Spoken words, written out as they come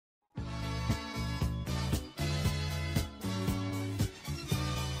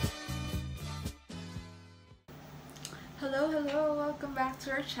Hello, welcome back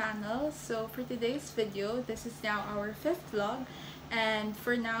to our channel. So for today's video, this is now our 5th vlog, and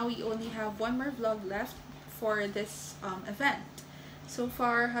for now we only have one more vlog left for this event. So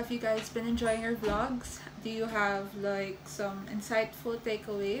far, have you guys been enjoying our vlogs? Do you have like some insightful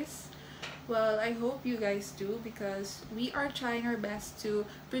takeaways? Well, I hope you guys do, because we are trying our best to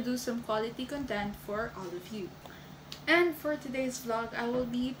produce some quality content for all of you. And for today's vlog, I will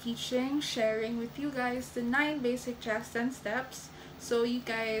be sharing with you guys the 9 basic chest and steps, so you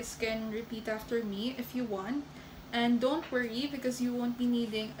guys can repeat after me if you want. And don't worry, because you won't be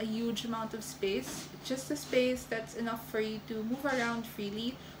needing a huge amount of space, just a space that's enough for you to move around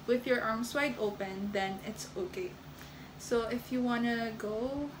freely with your arms wide open, then it's okay. So if you wanna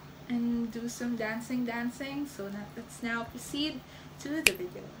go and do some dancing, so let's now proceed to the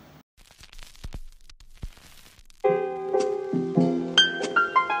video.